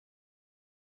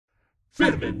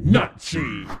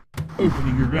FemiNotSee,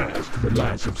 opening your eyes to the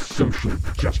lies of social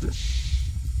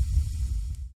justice.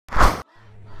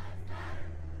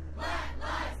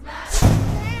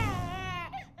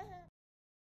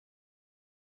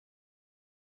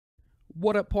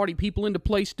 What up, party people in the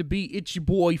place to be? It's your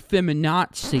boy,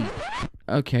 FemiNotSee.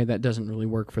 Okay, that doesn't really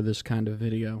work for this kind of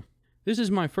video. This is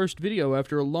my first video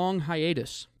after a long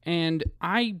hiatus, and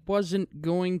I wasn't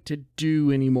going to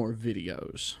do any more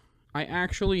videos. I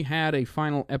actually had a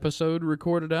final episode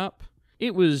recorded up.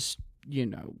 It was,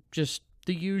 just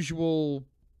the usual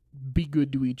be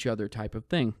good to each other type of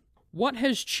thing. What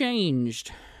has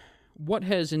changed? What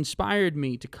has inspired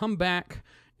me to come back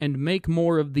and make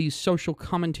more of these social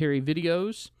commentary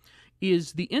videos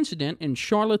is the incident in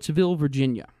Charlottesville,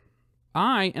 Virginia.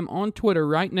 I am on Twitter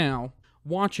right now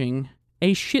watching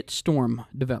a shitstorm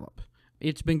develop.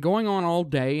 It's been going on all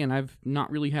day, and I've not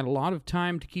really had a lot of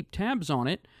time to keep tabs on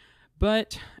it,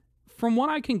 but from what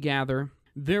I can gather,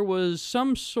 there was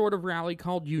some sort of rally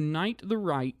called Unite the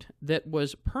Right that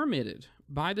was permitted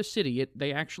by the city.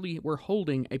 They actually were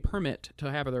holding a permit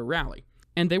to have their rally.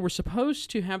 And they were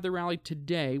supposed to have the rally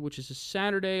today, which is a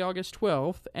Saturday, August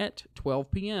 12th, at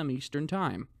 12 p.m. Eastern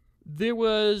Time. There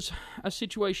was a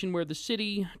situation where the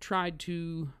city tried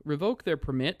to revoke their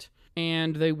permit,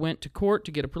 and they went to court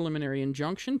to get a preliminary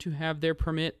injunction to have their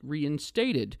permit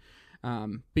reinstated,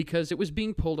 because it was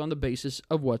being pulled on the basis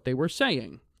of what they were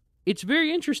saying. It's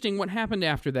very interesting what happened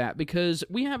after that, because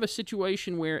we have a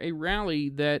situation where a rally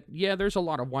that, there's a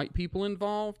lot of white people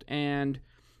involved, and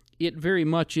it very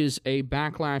much is a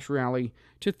backlash rally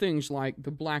to things like the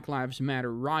Black Lives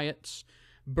Matter riots,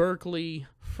 Berkeley,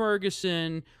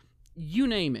 Ferguson, you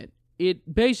name it.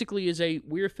 It basically is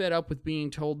we're fed up with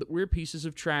being told that we're pieces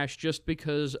of trash just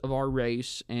because of our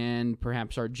race and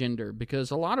perhaps our gender, because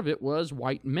a lot of it was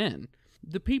white men.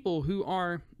 The people who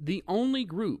are the only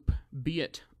group, be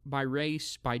it by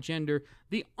race, by gender,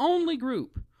 the only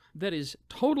group that is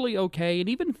totally okay and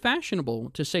even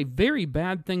fashionable to say very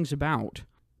bad things about,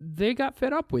 they got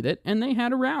fed up with it, and they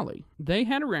had a rally. They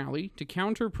had a rally to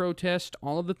counter-protest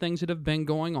all of the things that have been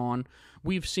going on.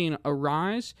 We've seen a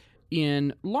rise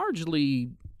in largely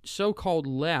so-called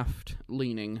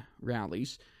left-leaning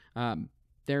rallies.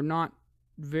 They're not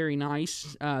very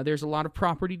nice. There's a lot of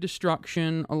property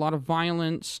destruction, a lot of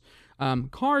violence,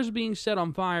 cars being set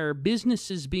on fire,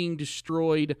 businesses being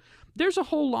destroyed. There's a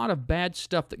whole lot of bad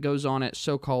stuff that goes on at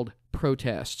so-called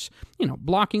protests.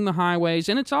 Blocking the highways,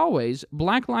 and it's always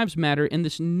Black Lives Matter and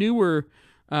this newer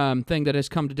thing that has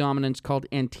come to dominance called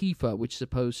Antifa, which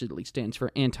supposedly stands for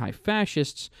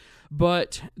anti-fascists,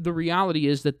 but the reality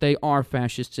is that they are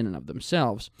fascists in and of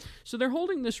themselves. So they're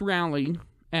holding this rally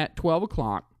at 12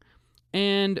 o'clock,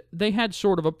 and they had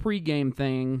sort of a pregame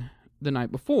thing the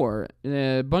night before.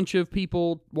 A bunch of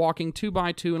people walking 2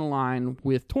 by 2 in a line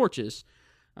with torches.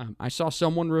 I saw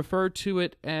someone refer to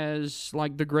it as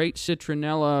like the Great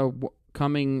Citronella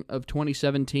coming of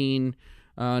 2017,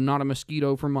 not a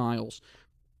mosquito for miles,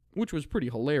 which was pretty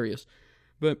hilarious.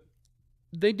 But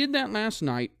they did that last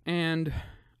night, and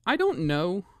I don't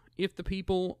know if the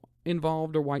people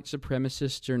involved are white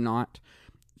supremacists or not.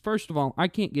 First of all, I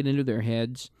can't get into their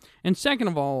heads. And second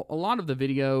of all, a lot of the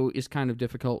video is kind of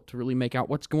difficult to really make out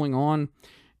what's going on.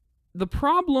 The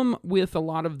problem with a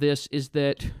lot of this is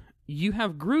that you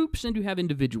have groups and you have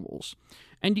individuals,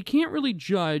 and you can't really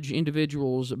judge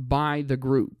individuals by the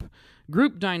group.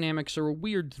 Group dynamics are a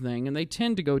weird thing, and they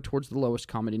tend to go towards the lowest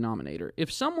common denominator.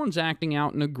 If someone's acting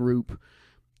out in a group,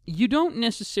 you don't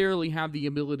necessarily have the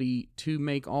ability to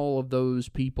make all of those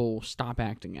people stop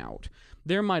acting out.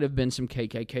 There might have been some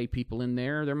KKK people in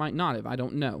there. There might not have. I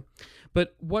don't know.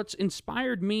 But what's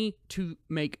inspired me to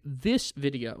make this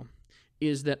video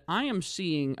is that I am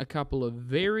seeing a couple of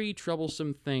very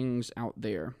troublesome things out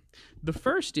there. The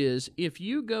first is, if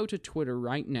you go to Twitter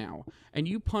right now and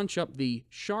you punch up the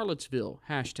Charlottesville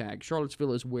hashtag,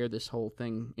 Charlottesville is where this whole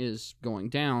thing is going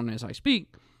down as I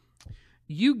speak,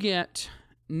 you get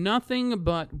nothing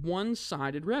but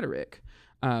one-sided rhetoric.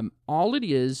 All it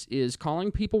is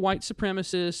calling people white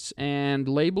supremacists and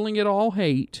labeling it all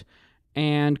hate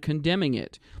and condemning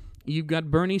it. You've got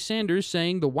Bernie Sanders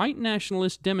saying the white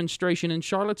nationalist demonstration in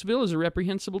Charlottesville is a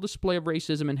reprehensible display of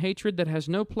racism and hatred that has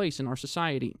no place in our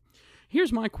society.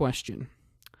 Here's my question.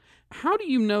 How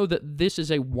do you know that this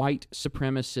is a white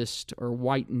supremacist or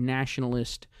white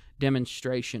nationalist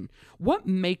demonstration? What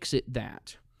makes it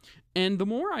that? And the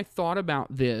more I thought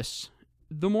about this,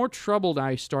 the more troubled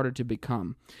I started to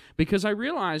become, because I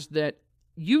realized that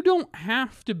you don't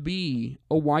have to be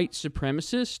a white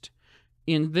supremacist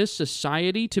in this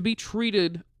society to be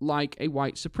treated like a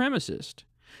white supremacist.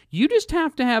 You just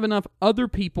have to have enough other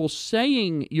people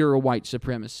saying you're a white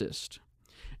supremacist,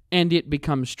 and it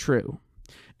becomes true.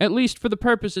 At least for the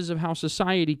purposes of how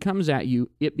society comes at you,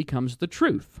 it becomes the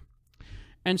truth.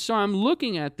 And so I'm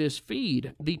looking at this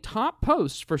feed, the top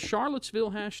posts for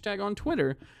Charlottesville hashtag on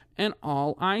Twitter, and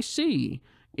all I see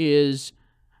is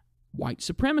white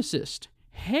supremacist,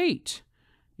 hate.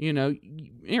 You know,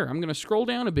 here, I'm going to scroll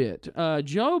down a bit.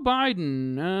 Joe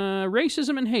Biden,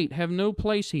 racism and hate have no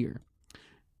place here.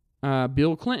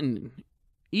 Bill Clinton,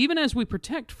 even as we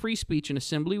protect free speech and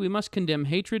assembly, we must condemn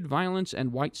hatred, violence,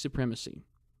 and white supremacy.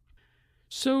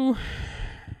 So,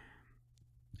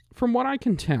 from what I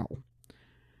can tell,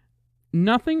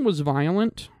 nothing was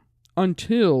violent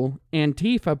until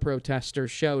Antifa protesters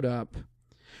showed up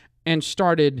and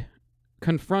started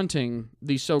confronting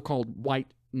the so-called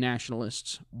white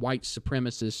nationalists, white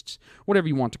supremacists, whatever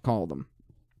you want to call them.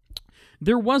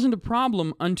 There wasn't a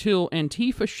problem until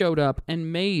Antifa showed up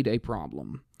and made a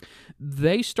problem.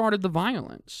 They started the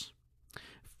violence.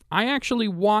 I actually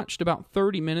watched about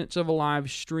 30 minutes of a live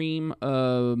stream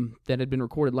that had been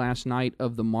recorded last night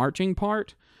of the marching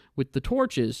part with the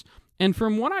torches, and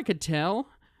from what I could tell,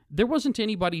 there wasn't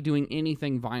anybody doing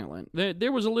anything violent.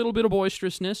 There was a little bit of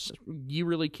boisterousness. You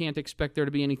really can't expect there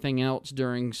to be anything else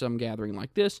during some gathering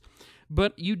like this.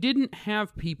 But you didn't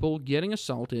have people getting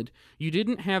assaulted. You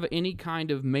didn't have any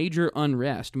kind of major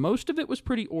unrest. Most of it was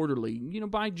pretty orderly. You know,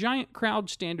 by giant crowd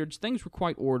standards, things were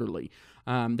quite orderly.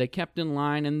 They kept in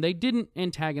line, and they didn't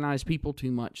antagonize people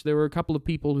too much. There were a couple of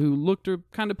people who looked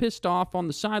kind of pissed off on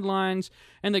the sidelines,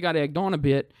 and they got egged on a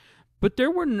bit. But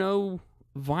there were no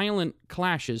violent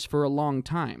clashes for a long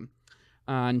time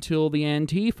until the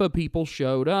Antifa people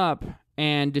showed up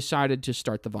and decided to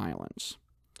start the violence.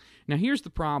 Now, here's the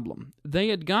problem. They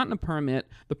had gotten a permit.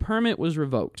 The permit was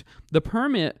revoked. The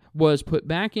permit was put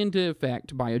back into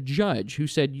effect by a judge who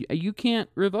said, you can't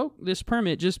revoke this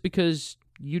permit just because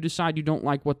you decide you don't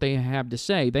like what they have to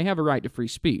say. They have a right to free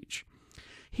speech.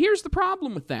 Here's the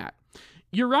problem with that.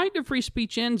 Your right to free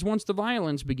speech ends once the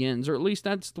violence begins, or at least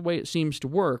that's the way it seems to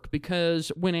work, because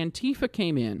when Antifa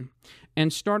came in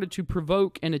and started to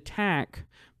provoke and attack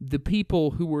the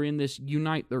people who were in this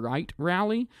Unite the Right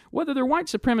rally, whether they're white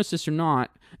supremacists or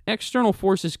not, external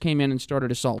forces came in and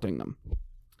started assaulting them.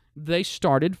 They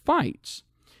started fights.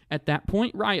 At that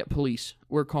point, riot police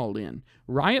were called in.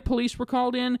 Riot police were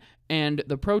called in, and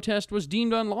the protest was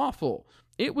deemed unlawful.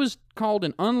 It was called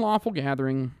an unlawful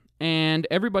gathering, and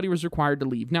everybody was required to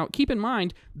leave. Now, keep in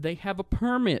mind, they have a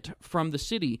permit from the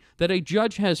city that a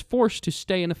judge has forced to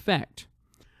stay in effect.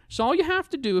 So all you have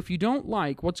to do if you don't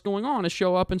like what's going on is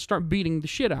show up and start beating the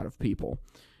shit out of people.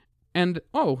 And,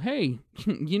 oh, hey,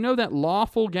 you know that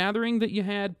lawful gathering that you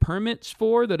had permits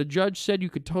for that a judge said you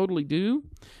could totally do?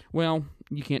 Well,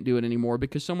 you can't do it anymore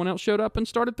because someone else showed up and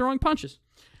started throwing punches.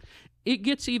 It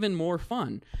gets even more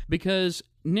fun because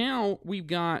now we've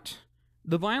got...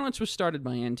 The violence was started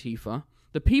by Antifa.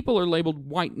 The people are labeled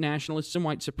white nationalists and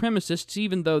white supremacists,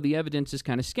 even though the evidence is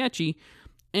kind of sketchy,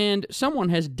 and someone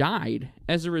has died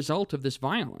as a result of this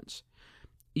violence.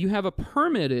 You have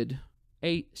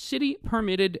a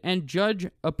city-permitted and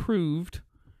judge-approved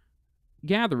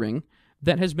gathering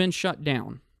that has been shut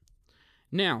down.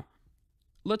 Now,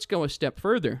 let's go a step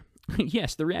further.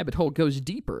 Yes, the rabbit hole goes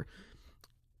deeper.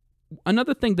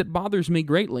 Another thing that bothers me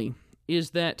greatly is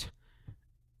that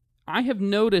I have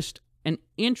noticed an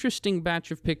interesting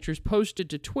batch of pictures posted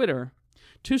to Twitter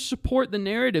to support the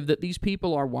narrative that these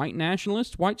people are white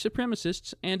nationalists, white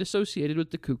supremacists, and associated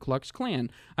with the Ku Klux Klan.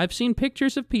 I've seen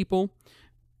pictures of people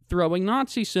throwing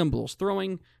Nazi symbols,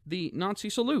 throwing the Nazi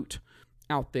salute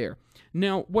out there.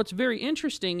 Now, what's very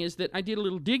interesting is that I did a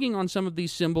little digging on some of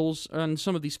these symbols, on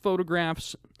some of these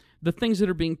photographs, the things that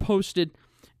are being posted,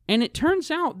 and it turns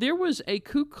out there was a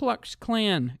Ku Klux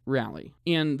Klan rally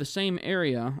in the same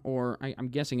area, or I'm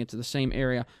guessing it's the same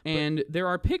area, and there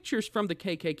are pictures from the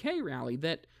KKK rally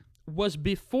that was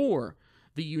before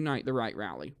the Unite the Right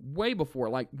rally, way before,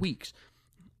 like weeks.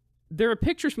 There are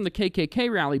pictures from the KKK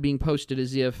rally being posted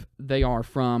as if they are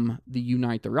from the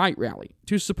Unite the Right rally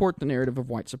to support the narrative of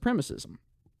white supremacism.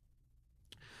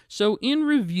 So in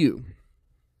review,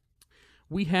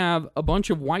 we have a bunch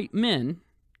of white men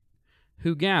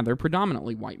who gather,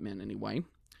 predominantly white men anyway,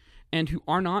 and who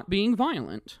are not being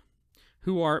violent,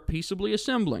 who are peaceably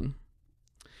assembling.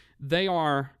 They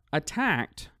are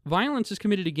attacked. Violence is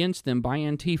committed against them by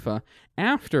Antifa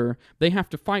after they have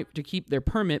to fight to keep their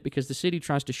permit because the city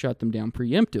tries to shut them down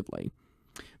preemptively.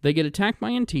 They get attacked by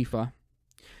Antifa,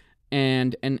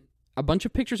 and a bunch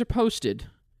of pictures are posted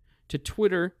to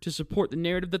Twitter to support the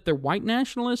narrative that they're white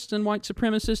nationalists and white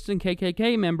supremacists and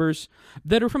KKK members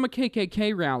that are from a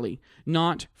KKK rally,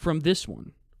 not from this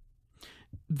one.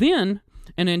 Then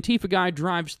an Antifa guy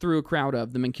drives through a crowd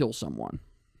of them and kills someone.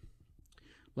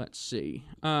 Let's see.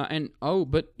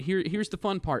 But here's the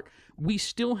fun part. We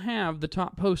still have the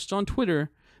top posts on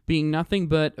Twitter being nothing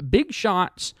but big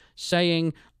shots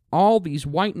saying all these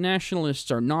white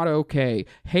nationalists are not okay.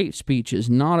 Hate speech is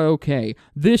not okay.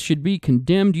 This should be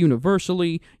condemned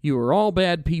universally. You are all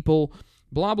bad people.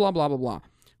 Blah, blah, blah, blah, blah.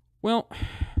 Well,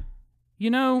 you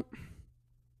know,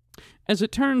 as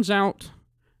it turns out,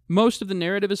 most of the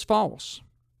narrative is false.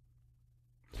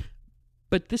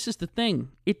 But this is the thing.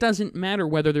 It doesn't matter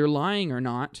whether they're lying or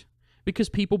not, because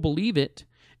people believe it,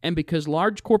 and because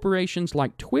large corporations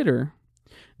like Twitter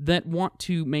that want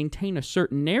to maintain a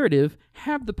certain narrative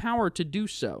have the power to do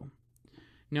so.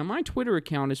 Now, my Twitter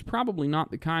account is probably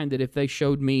not the kind that if they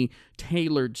showed me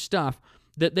tailored stuff,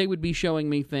 that they would be showing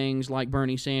me things like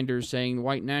Bernie Sanders saying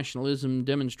white nationalism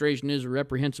demonstration is a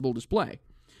reprehensible display.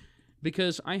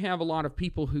 Because I have a lot of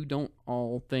people who don't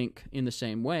all think in the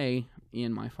same way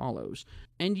in my follows.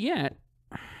 And yet,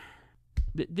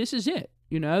 this is it.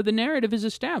 You know, the narrative is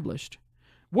established.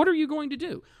 What are you going to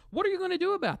do? What are you going to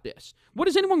do about this? What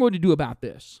is anyone going to do about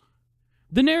this?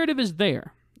 The narrative is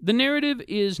there. The narrative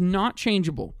is not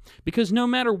changeable. Because no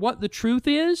matter what the truth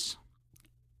is,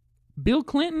 Bill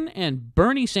Clinton and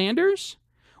Bernie Sanders,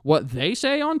 what they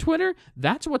say on Twitter,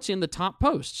 that's what's in the top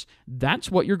posts.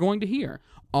 That's what you're going to hear.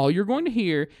 All you're going to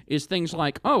hear is things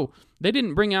like, oh, they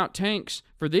didn't bring out tanks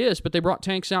for this, but they brought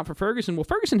tanks out for Ferguson. Well,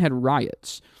 Ferguson had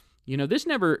riots. You know, this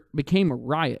never became a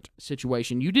riot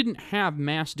situation. You didn't have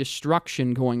mass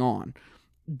destruction going on.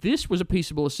 This was a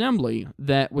peaceable assembly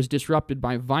that was disrupted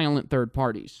by violent third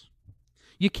parties.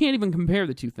 You can't even compare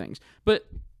the two things. But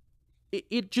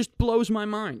it just blows my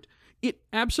mind. It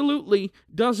absolutely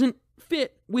doesn't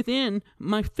fit within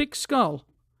my thick skull.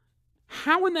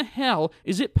 How in the hell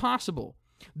is it possible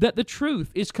that the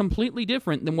truth is completely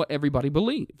different than what everybody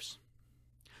believes?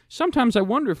 Sometimes I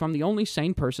wonder if I'm the only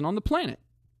sane person on the planet.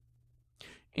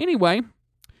 Anyway,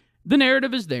 the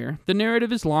narrative is there. The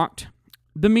narrative is locked.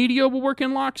 The media will work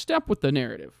in lockstep with the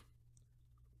narrative.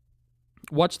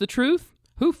 What's the truth?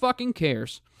 Who fucking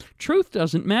cares? Truth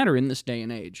doesn't matter in this day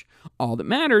and age. All that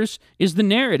matters is the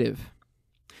narrative.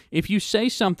 If you say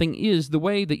something is the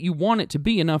way that you want it to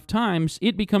be enough times,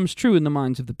 it becomes true in the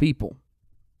minds of the people.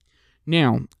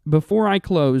 Now, before I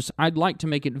close, I'd like to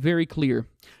make it very clear.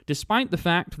 Despite the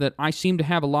fact that I seem to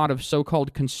have a lot of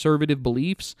so-called conservative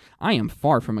beliefs, I am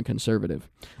far from a conservative.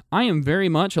 I am very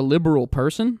much a liberal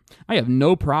person. I have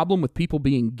no problem with people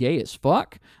being gay as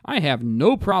fuck. I have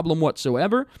no problem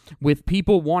whatsoever with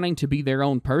people wanting to be their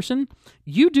own person.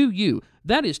 You do you.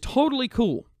 That is totally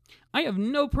cool. I have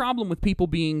no problem with people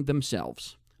being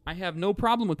themselves. I have no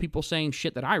problem with people saying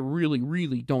shit that I really,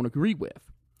 really don't agree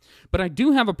with. But I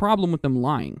do have a problem with them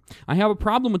lying. I have a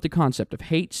problem with the concept of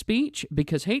hate speech,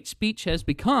 because hate speech has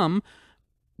become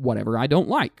whatever I don't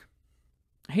like.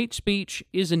 Hate speech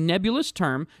is a nebulous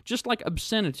term, just like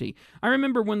obscenity. I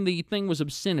remember when the thing was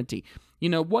obscenity. You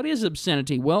know, what is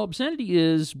obscenity? Well, obscenity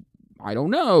is, I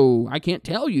don't know, I can't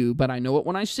tell you, but I know it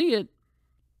when I see it.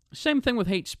 Same thing with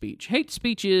hate speech. Hate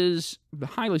speech is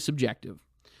highly subjective.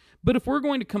 But if we're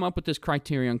going to come up with this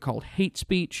criterion called hate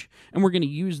speech, and we're going to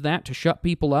use that to shut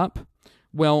people up,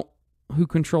 well, who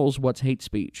controls what's hate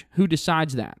speech? Who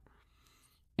decides that?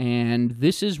 And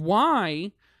this is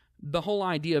why the whole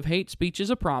idea of hate speech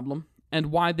is a problem, and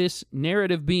why this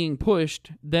narrative being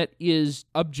pushed that is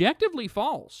objectively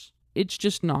false, it's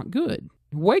just not good.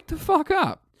 Wake the fuck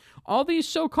up. All these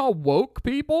so-called woke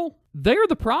people, they're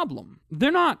the problem.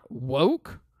 They're not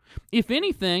woke. If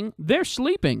anything, they're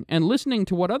sleeping and listening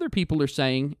to what other people are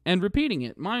saying and repeating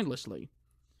it mindlessly.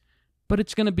 But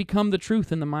it's going to become the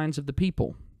truth in the minds of the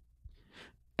people.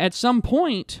 At some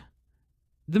point,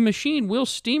 the machine will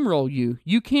steamroll you.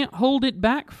 You can't hold it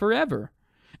back forever.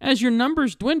 As your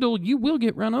numbers dwindle, you will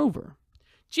get run over.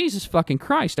 Jesus fucking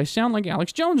Christ, I sound like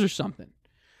Alex Jones or something.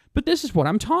 But this is what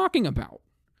I'm talking about.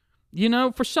 You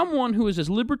know, for someone who is as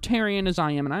libertarian as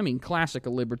I am, and I mean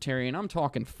classical libertarian, I'm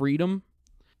talking freedom,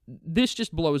 this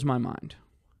just blows my mind.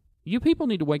 You people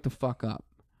need to wake the fuck up.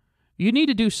 You need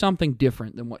to do something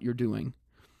different than what you're doing.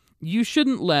 You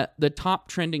shouldn't let the top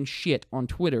trending shit on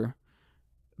Twitter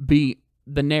be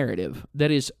the narrative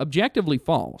that is objectively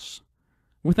false.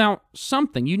 Without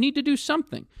something, you need to do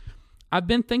something. I've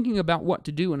been thinking about what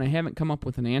to do, and I haven't come up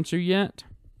with an answer yet.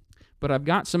 But I've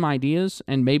got some ideas,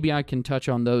 and maybe I can touch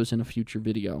on those in a future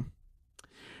video.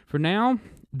 For now,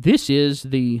 this is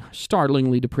the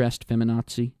startlingly depressed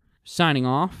FemiNotSee, signing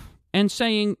off and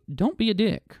saying, don't be a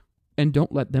dick, and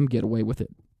don't let them get away with it.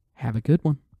 Have a good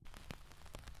one.